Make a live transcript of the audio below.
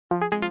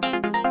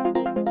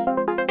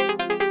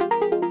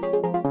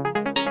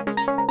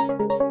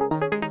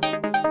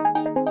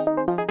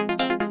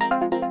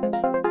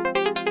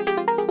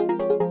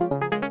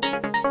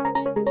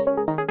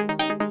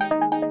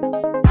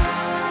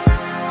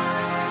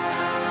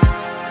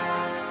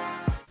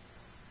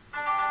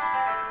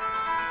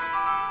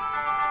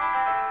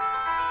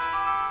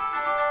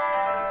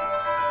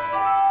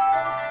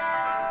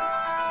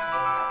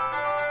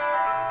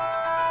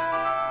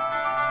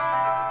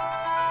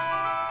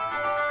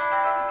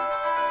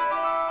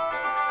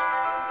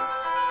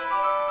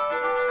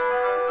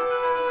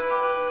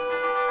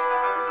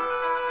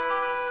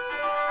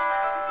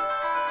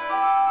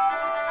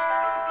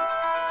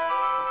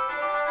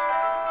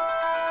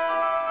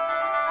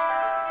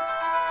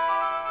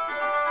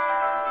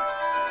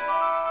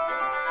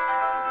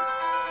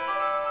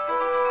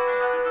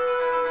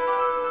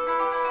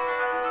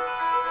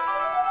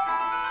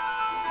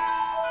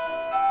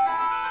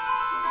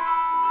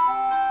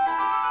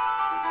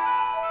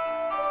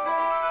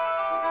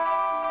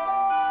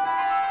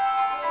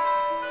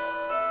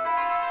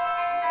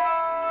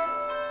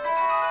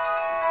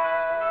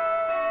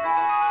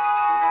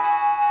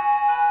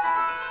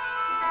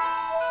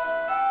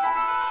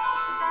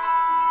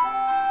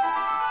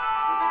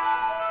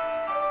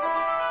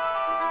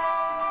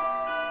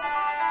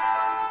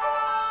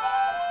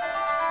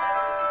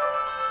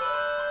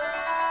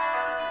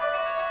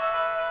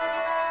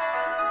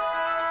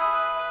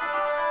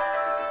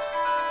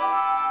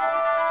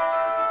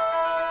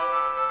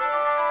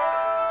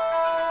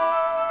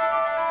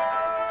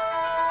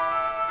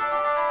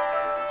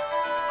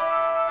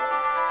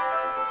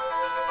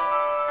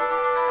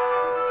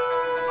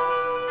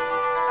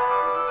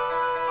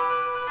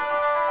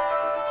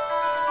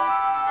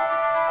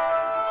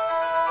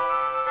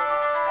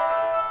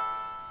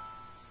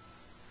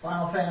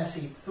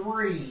Fantasy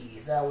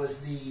III. That was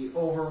the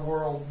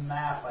overworld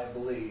map, I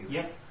believe.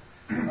 Yep.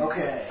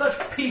 Okay. Such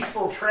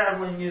peaceful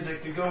traveling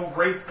music to go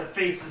rape the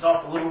faces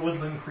off the little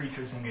woodland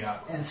creatures and get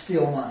out. And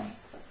steal money.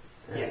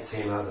 Yes.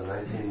 It came out in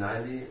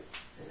 1990,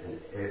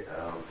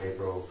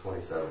 April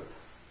 27th.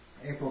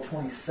 April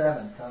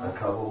 27th, huh? A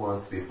couple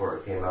months before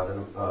it came out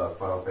in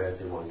Final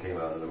Fantasy 1 came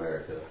out in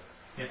America.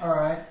 Yep.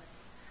 Alright.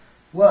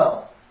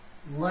 Well,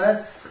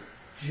 let's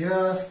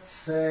just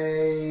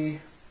say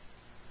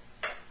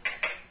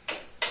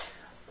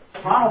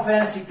Final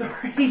Fantasy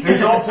III.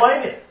 Who's all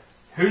played it?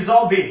 Who's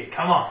all beat it?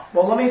 Come on.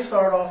 Well, let me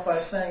start off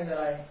by saying that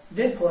I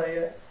did play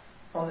it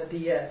on the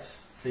DS.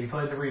 So you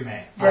played the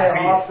remake. Yeah,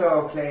 I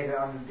also played it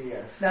on the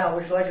DS. Now,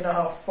 would you like to know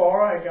how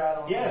far I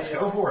got on Yes, the DS?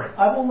 go for it.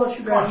 I will let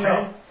you guys Come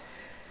on, know. Shane.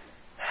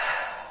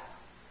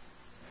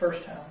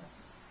 First town.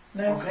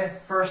 Next. Okay,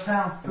 first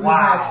town. Who's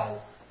Wow.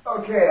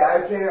 Okay,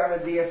 I played it on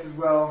the DS as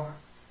well,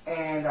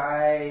 and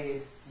I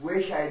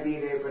wish I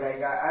beat it, but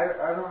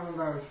I don't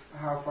remember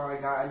how far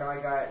I got. I know I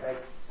got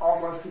like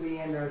almost to the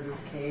end. There was this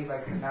cave I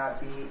could not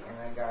beat, and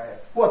I got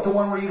it. What, the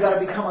one where you gotta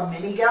become a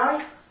mini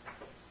guy?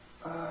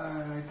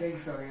 I think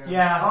so, yeah.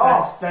 Yeah,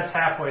 Oh. that's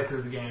halfway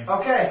through the game.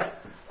 Okay.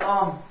 So you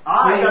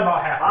got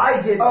about halfway.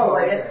 I did Oh,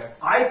 play okay. it.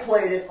 I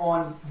played it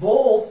on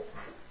both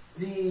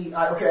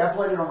I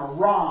played it on a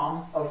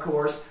ROM, of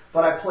course,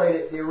 but I played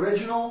it the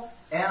original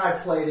and I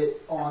played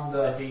it on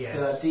the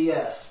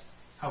DS.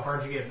 How far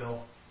did you get,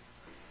 Bill?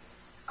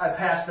 I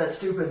passed that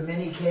stupid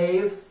mini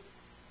cave,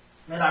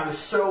 and I was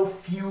so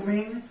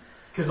fuming.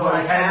 Because all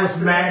I had was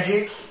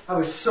magic. I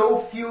was so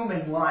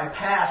fuming when I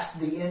passed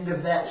the end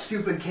of that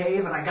stupid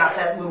cave and I got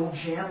that little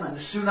gem, and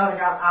as soon as I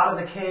got out of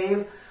the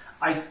cave,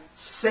 I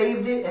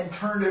saved it and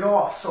turned it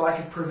off so I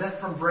could prevent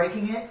from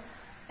breaking it,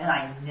 and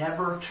I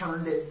never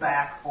turned it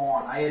back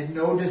on. I had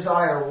no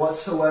desire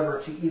whatsoever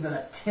to even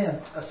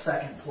attempt a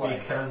second play.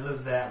 Because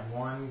of that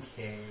one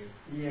cave.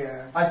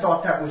 Yeah. I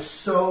thought that was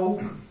so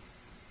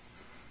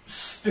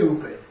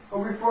stupid.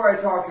 Well, before I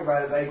talk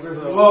about it, like,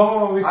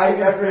 Whoa, we I still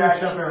got to never finish up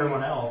actually-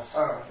 everyone else.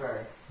 Oh, sorry.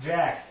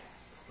 Jack,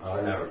 Oh,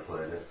 I never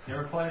played it. you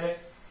ever played it?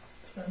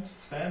 Spence.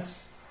 Spence?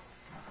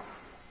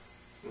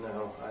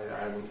 No,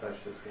 I haven't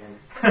touched this game.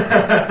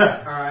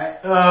 Alright.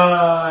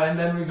 And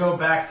then we go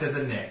back to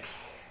the Nick.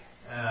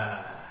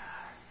 Why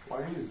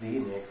are you the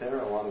Nick? There are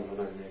a lot of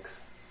other Nicks.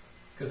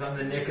 Because I'm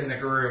the Nick in the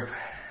group.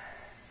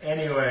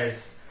 Anyways,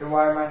 Then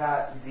why am I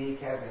not the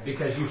Kevin?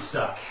 because you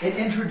suck. It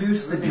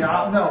introduced the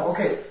job. No,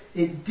 okay.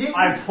 It didn't.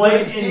 I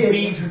played but it and did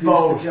beat introduce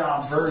both the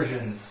job system.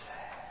 versions.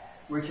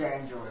 Which I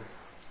enjoyed.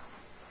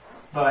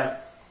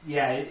 But,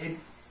 yeah,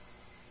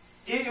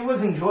 it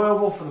was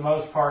enjoyable for the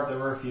most part. There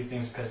were a few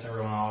things piss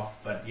everyone off.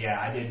 But, yeah,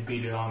 I did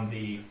beat it on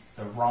the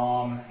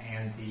ROM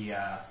and the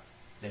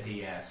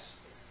DS.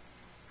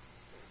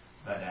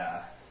 But,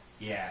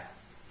 yeah.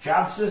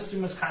 Job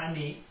system was kind of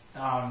neat.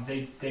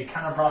 They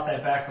kind of brought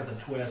that back with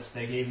a twist.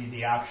 They gave you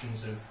the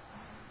options of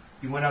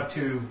you went up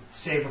to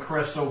save a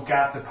crystal,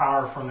 got the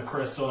power from the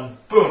crystal, and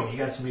boom, you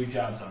got some new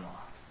jobs unlocked.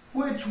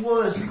 Which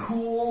was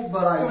cool,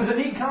 but It was a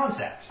neat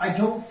concept. I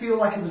don't feel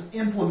like it was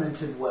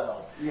implemented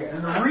well. Yeah.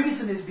 And the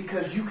reason is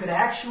because you could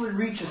actually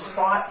reach a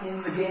spot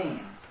in the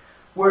game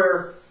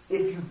where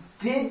if you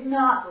did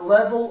not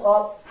level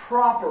up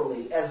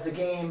properly as the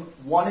game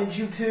wanted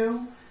you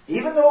to,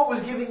 even though it was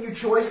giving you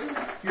choices,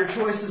 your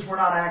choices were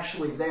not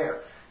actually there.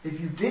 If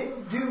you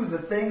didn't do the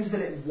things that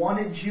it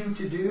wanted you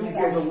to do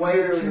on the way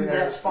to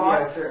that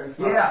spot, certain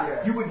spots,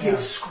 yeah. you would get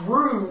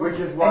screwed, Which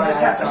is why and just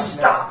I have to stopped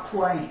stop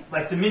playing.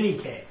 Like the mini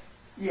cave.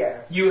 Yeah.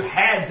 You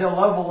had to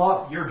level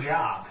up your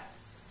job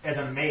as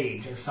a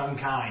mage of some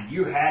kind.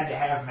 You had to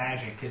have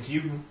magic because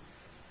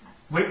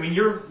when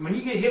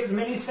you get hit with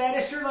mini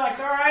status, you're like,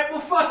 all right,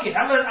 well, fuck it.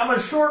 I'm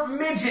a short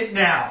midget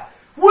now.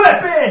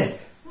 Weapon,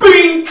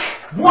 bink,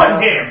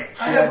 one damage.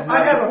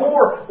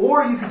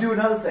 Or you could do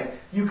another thing.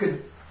 You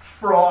could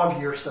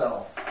frog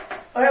yourself.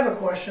 I have a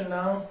question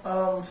now.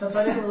 Since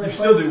I didn't really You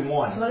play, still do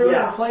one, since I didn't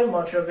Yeah. really play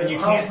much of it, and you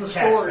how's can't the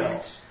cast story?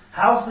 spells.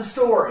 How's the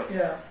story?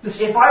 Yeah.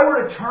 If I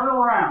were to turn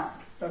around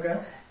Okay.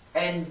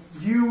 and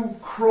you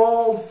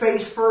crawled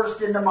face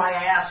first into my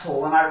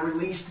asshole and I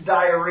released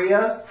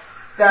diarrhea,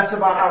 that's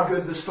about how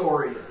good the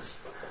story is.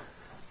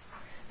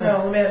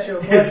 Now let me ask you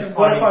a question.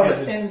 What funny if I was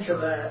 'cause it's into true.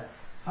 that?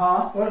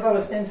 Huh? What if I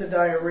was into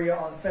diarrhea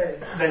on face?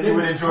 Then you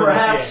would enjoy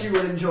Perhaps this game. you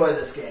would enjoy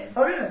this game.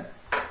 Oh yeah.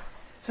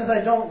 Since I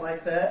don't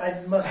like that,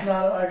 I must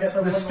not. I guess I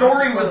The wouldn't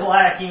story like was it.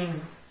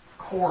 lacking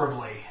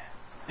horribly.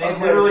 They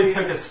Okay, literally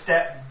see- took a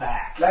step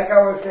back. Like I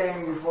was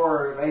saying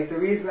before, like the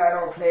reason I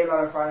don't play a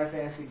lot of Final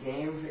Fantasy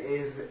games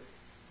is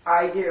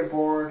I get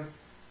bored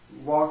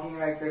walking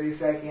like 30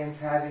 seconds,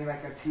 having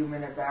like a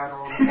 2-minute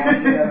battle, walking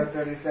another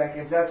 30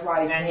 seconds. That's why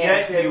I And can't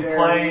yet sit you there.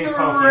 play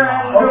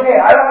Pokemon. Okay,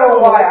 I don't know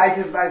why. I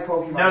just like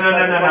Pokemon.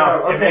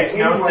 No. Okay, It makes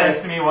no anyway, sense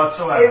to me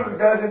whatsoever. It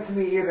doesn't to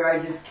me either. I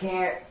just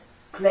can't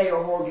play a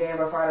whole game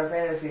of Final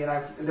Fantasy.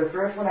 And the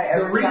first one I The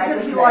ever tried reason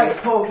to he play, likes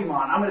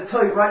Pokemon, I'm going to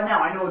tell you right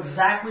now, I know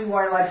exactly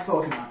why he likes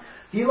Pokemon.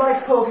 He likes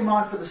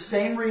Pokemon for the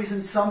same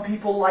reason some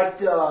people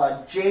liked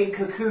Jade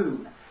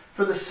Cocoon.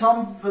 For the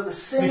same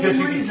Because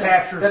you can reason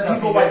capture that stuff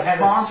people you don't like have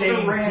the Monster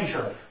same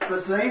Rancher. For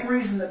the same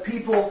reason that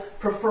people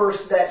prefer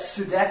that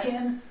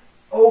Sudekin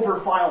over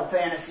Final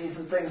Fantasies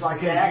and things like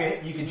Because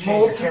that. you can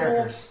change your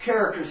Multiple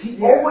characters.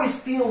 He always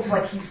feels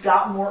like he's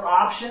got more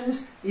options,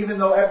 even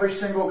though every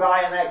single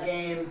guy in that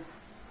game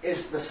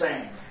is the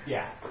same.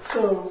 Yeah.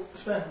 So,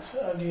 Spence,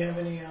 do you have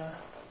any...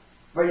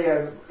 But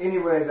yeah,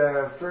 anyway,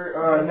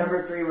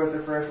 number 3 was the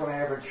first one I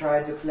ever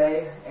tried to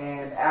play,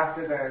 and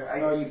after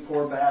Oh, you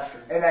poor bastard.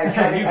 And I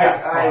tried You it,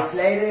 got I fucked.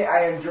 played it,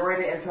 I enjoyed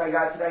it until I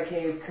got to that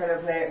cave, couldn't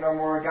play it no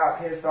more, got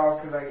pissed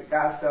off because I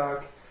got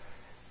stuck,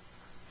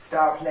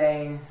 stopped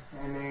playing,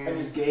 and I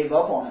then just gave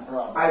up on it,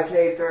 probably. I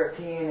played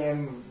 13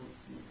 and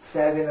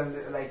 7 of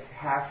the, like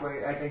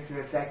halfway, I think, to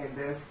the second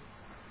disc,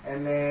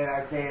 and then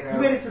I played... You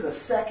made it to the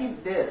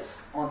second disc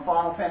on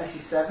Final Fantasy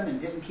VII and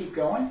didn't keep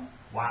going?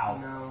 Wow.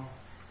 No.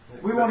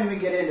 We won't even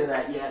get into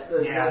that yet.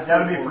 Yeah,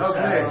 that'll be for Okay,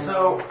 Saturday.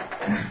 so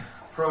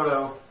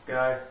Proto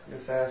guy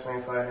just asked me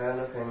if I had an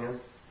opinion.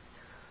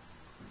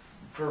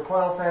 For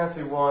Final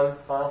Fantasy 1,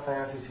 Final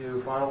Fantasy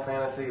 2, Final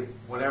Fantasy,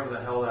 whatever the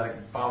hell that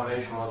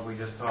abomination was we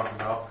just talked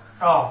about,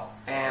 Oh,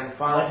 and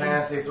Final Legend?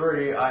 Fantasy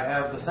 3, I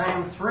have the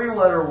same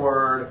 3-letter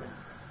word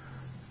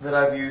that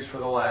I've used for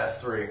the last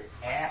 3.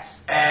 ass.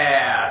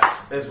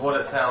 Ass is what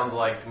it sounds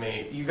like to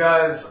me. You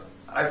guys,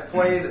 I've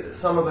played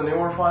some of the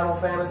newer Final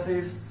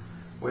Fantasies.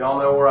 We all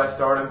know where I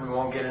started. We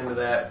won't get into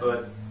that,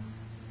 but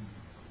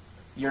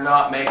you're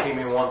not making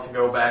me want to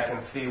go back and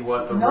see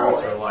what the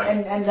roots are like.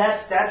 and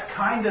that's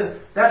kind of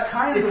It's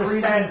the a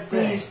reason sad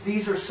thing.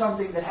 these are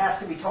something that has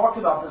to be talked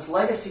about, this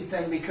legacy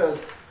thing, because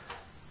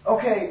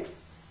okay,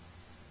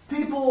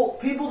 people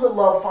that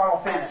love Final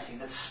Fantasy,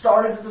 that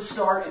started at the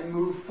start and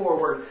moved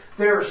forward,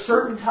 there are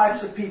certain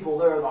types of people.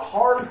 There are the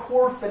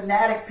hardcore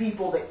fanatic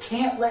people that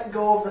can't let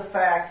go of the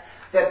fact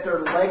that their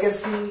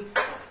legacy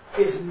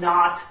is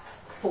not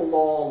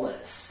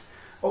flawless.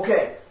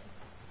 Okay,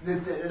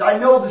 I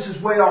know this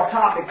is way off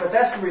topic, but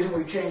that's the reason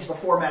we've changed the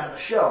format of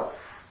the show.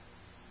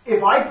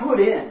 If I put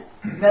in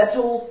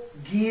Metal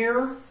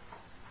Gear,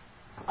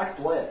 I can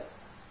play it.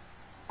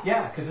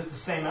 Yeah, because it's the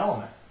same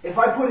element. If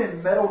I put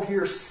in Metal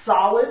Gear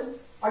Solid,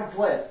 I can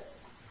play it.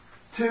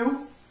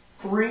 2,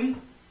 3,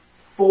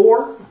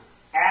 4,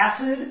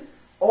 Acid,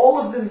 all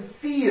of them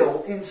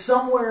feel in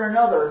some way or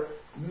another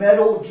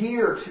Metal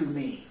Gear to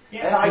me.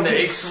 Yeah, and I can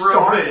Snake's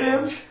start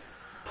Revenge. them,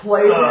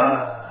 play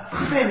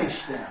them,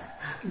 finish them.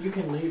 You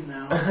can leave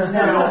now.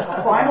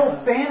 Now, Final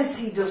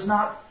Fantasy does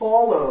not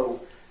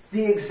follow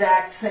the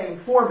exact same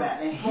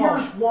format, and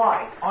here's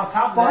why. On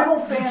top of Final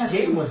that, Fantasy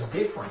each game was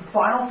different.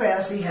 Final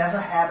Fantasy has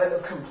a habit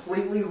of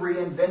completely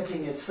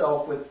reinventing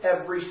itself with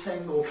every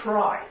single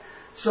try.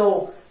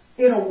 So,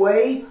 in a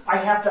way, I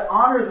have to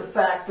honor the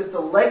fact that the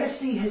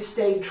legacy has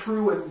stayed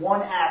true in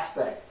one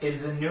aspect. It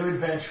is a new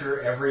adventure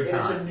every It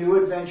is time. a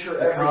new adventure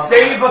It's a every constant-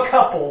 Save a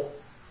couple,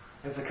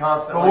 It's a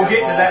constantly but we'll get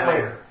into that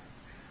evolving- later.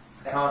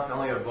 It's a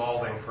constantly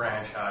evolving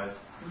franchise.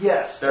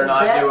 Yes. They're and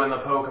not that- doing the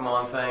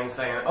Pokemon thing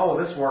saying, oh,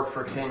 this worked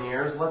for 10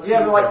 years, let's Yeah,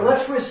 keep they're like, doing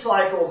let's it.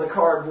 recycle the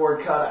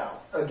cardboard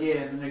cutout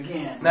again and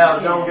again. Now,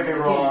 and don't again get me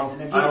and wrong,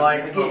 again and again I like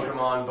and again.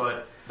 Pokemon,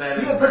 but that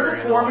is Yeah, but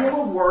very the formula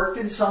annoying. worked,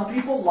 and some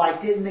people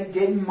liked it, and they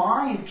didn't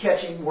mind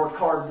catching more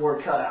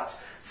cardboard cutouts.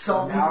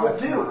 Some Now people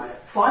it's do. not.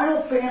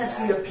 Final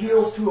Fantasy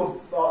appeals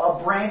to a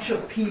branch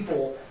of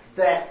people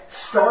that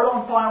start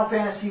on Final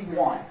Fantasy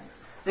 1.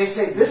 They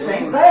say, this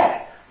ain't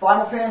bad.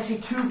 Final Fantasy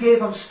 2 gave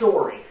them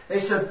story. They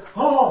said,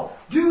 oh,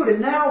 dude, and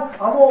now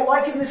I'm all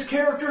liking this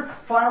character.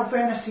 Final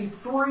Fantasy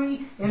 3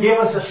 Gave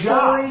was us a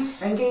story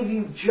jobs. and gave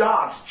you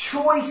jobs,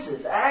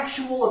 choices,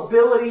 actual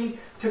ability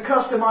to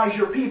customize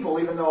your people,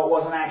 even though it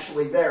wasn't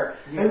actually there.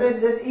 Yeah. And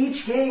then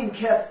each game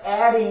kept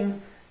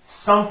adding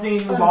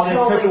Something while they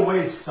until took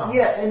away something.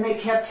 Yes, and they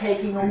kept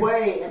taking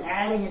away and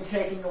adding and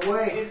taking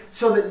away,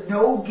 so that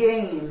no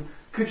game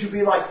could you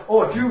be like,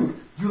 oh, dude,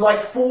 you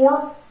liked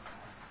 4?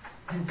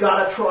 You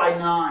gotta try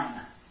 9.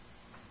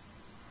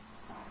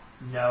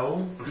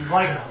 No.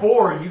 Like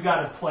 4, you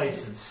got to play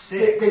some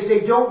 6.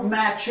 They don't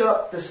match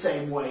up the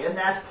same way, and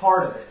that's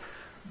part of it.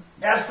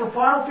 As for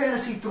Final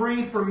Fantasy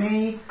 3, for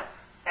me,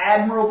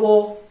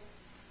 admirable.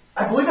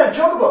 I believe it had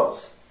chocobos.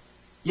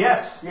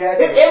 Yes. Yeah,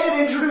 And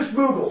it introduced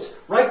Moogles.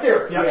 Right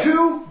there. Yeah.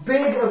 2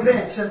 big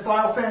events in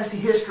Final Fantasy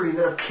history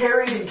that have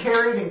carried and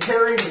carried and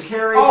carried and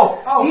carried.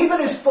 Oh.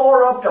 Even as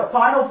far up to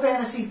Final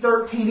Fantasy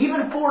 13,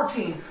 even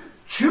 14,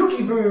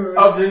 Chukiboos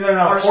Oh, no.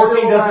 are 14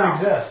 still doesn't around.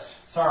 exist.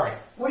 Sorry.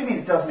 What do you mean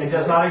it doesn't It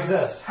exist? does not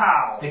exist.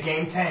 How? The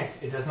game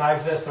tanked. It does not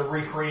exist. They're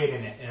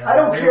recreating it. I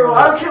don't care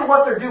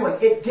what they're doing.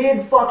 It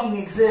did fucking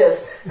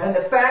exist, and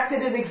the fact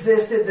that it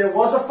existed, there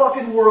was a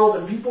fucking world,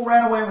 and people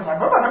ran away and was like,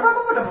 "Bah, bah, bah,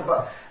 bah, bah, bah,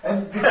 bah."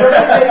 And because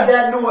they made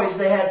that noise,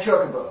 they had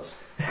chocobos.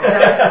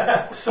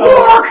 Okay? So,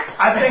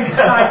 I think it's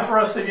time for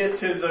us to get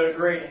to the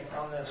grading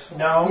on this.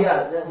 No.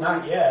 Yeah,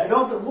 Not yet.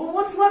 Well,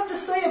 what's left to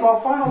say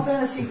about Final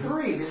Fantasy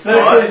 3?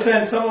 Especially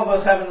since some of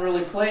us haven't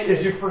really played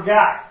Because it. you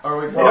forgot. Are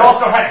we It talking?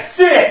 also had a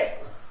Sid.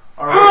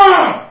 Are we,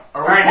 are we,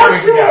 Alright, What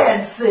here we go.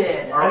 Dan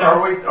said?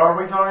 are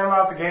we talking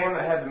about the game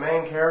that had the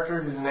main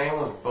character whose name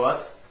was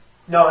Butt?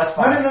 No, that's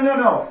 5.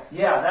 No.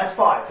 Yeah, that's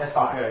 5. That's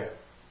 5. Okay.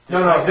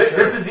 No,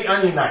 this is the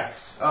Onion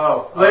Knights.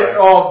 Oh.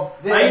 Onion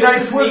This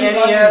Knights is in where the the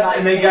Onion NES, Knight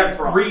and they came got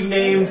from.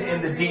 renamed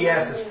in the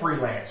DS as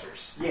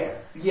Freelancers. Yeah.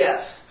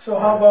 Yes. So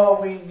how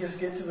about we just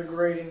get to the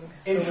grading?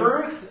 In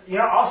truth,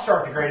 I'll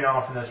start the grading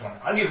off in this one.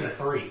 I'll give it a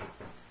 3.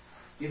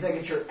 You think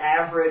it's your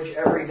average,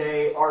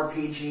 everyday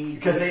RPG?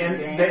 Because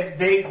game?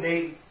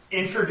 they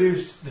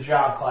introduced the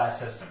job class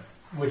system,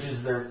 which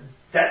is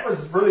that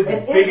was really the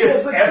And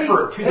biggest but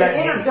effort see, to that an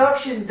game.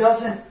 introduction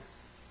doesn't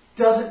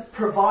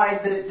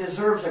provide that it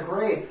deserves a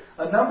grade.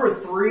 A number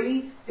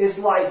 3 is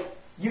like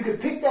you could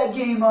pick that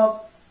game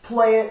up,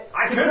 play it,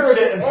 I could compare it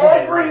sit to and play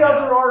it every right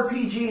other now.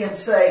 RPG and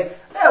say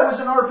that was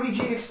an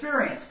RPG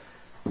experience.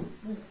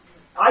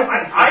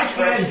 I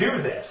can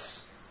do this.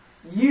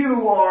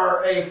 You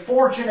are a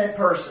fortunate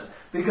person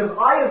because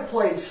I have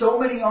played so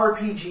many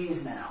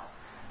RPGs now.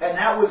 And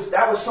that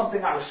was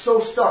something I was so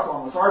stuck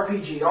on was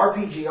RPG.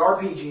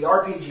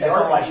 That's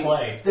all I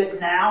play. That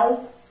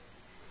now,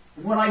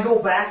 when I go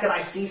back and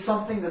I see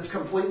something that's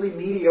completely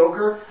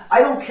mediocre,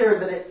 I don't care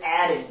that it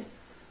added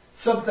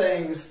some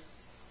things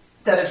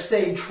that have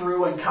stayed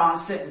true and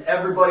constant and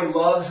everybody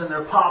loves and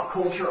they're pop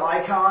culture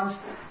icons.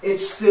 It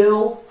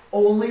still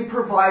only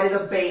provided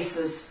a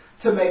basis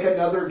to make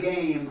another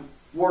game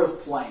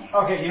worth playing.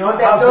 Okay, you know what?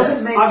 But that How's doesn't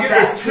this? make I'll give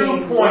that it a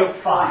game worth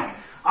 2.5. playing.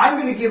 I'm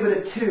going to give it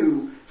a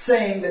 2,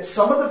 saying that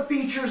some of the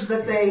features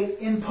that they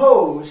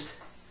imposed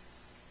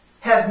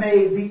have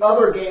made the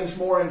other games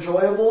more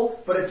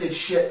enjoyable, but it did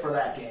shit for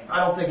that game. I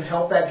don't think it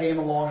helped that game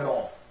along at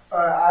all.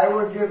 I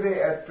would give it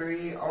a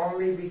 3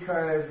 only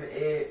because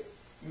it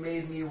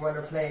made me want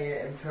to play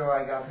it until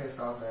I got pissed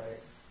off at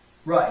it.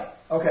 Right.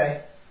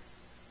 Okay.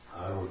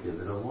 I will give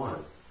it a 1,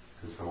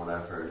 because from what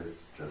I've heard, it's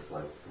just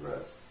like the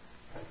rest.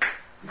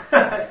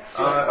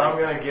 I'm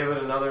gonna give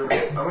it another.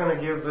 I'm gonna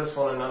give this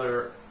one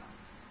another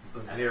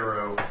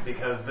 0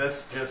 because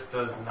this just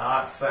does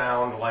not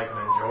sound like an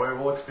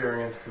enjoyable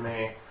experience to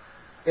me.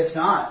 It's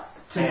not.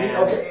 To me, And-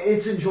 okay,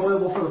 it's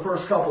enjoyable for the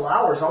first couple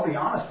hours, I'll be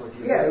honest with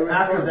you. Yeah, it was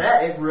After fun.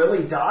 that, it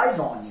really dies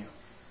on you.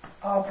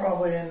 I'll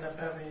probably end up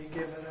having to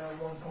give it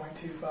a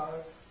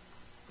 1.25.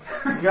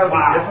 You gotta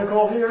Wow. be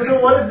difficult here. So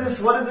what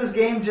did this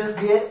game just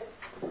get?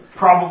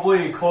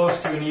 Probably close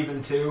to an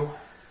even 2.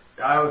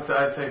 I'd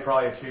say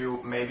probably a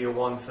 2, maybe a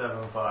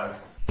 1.75.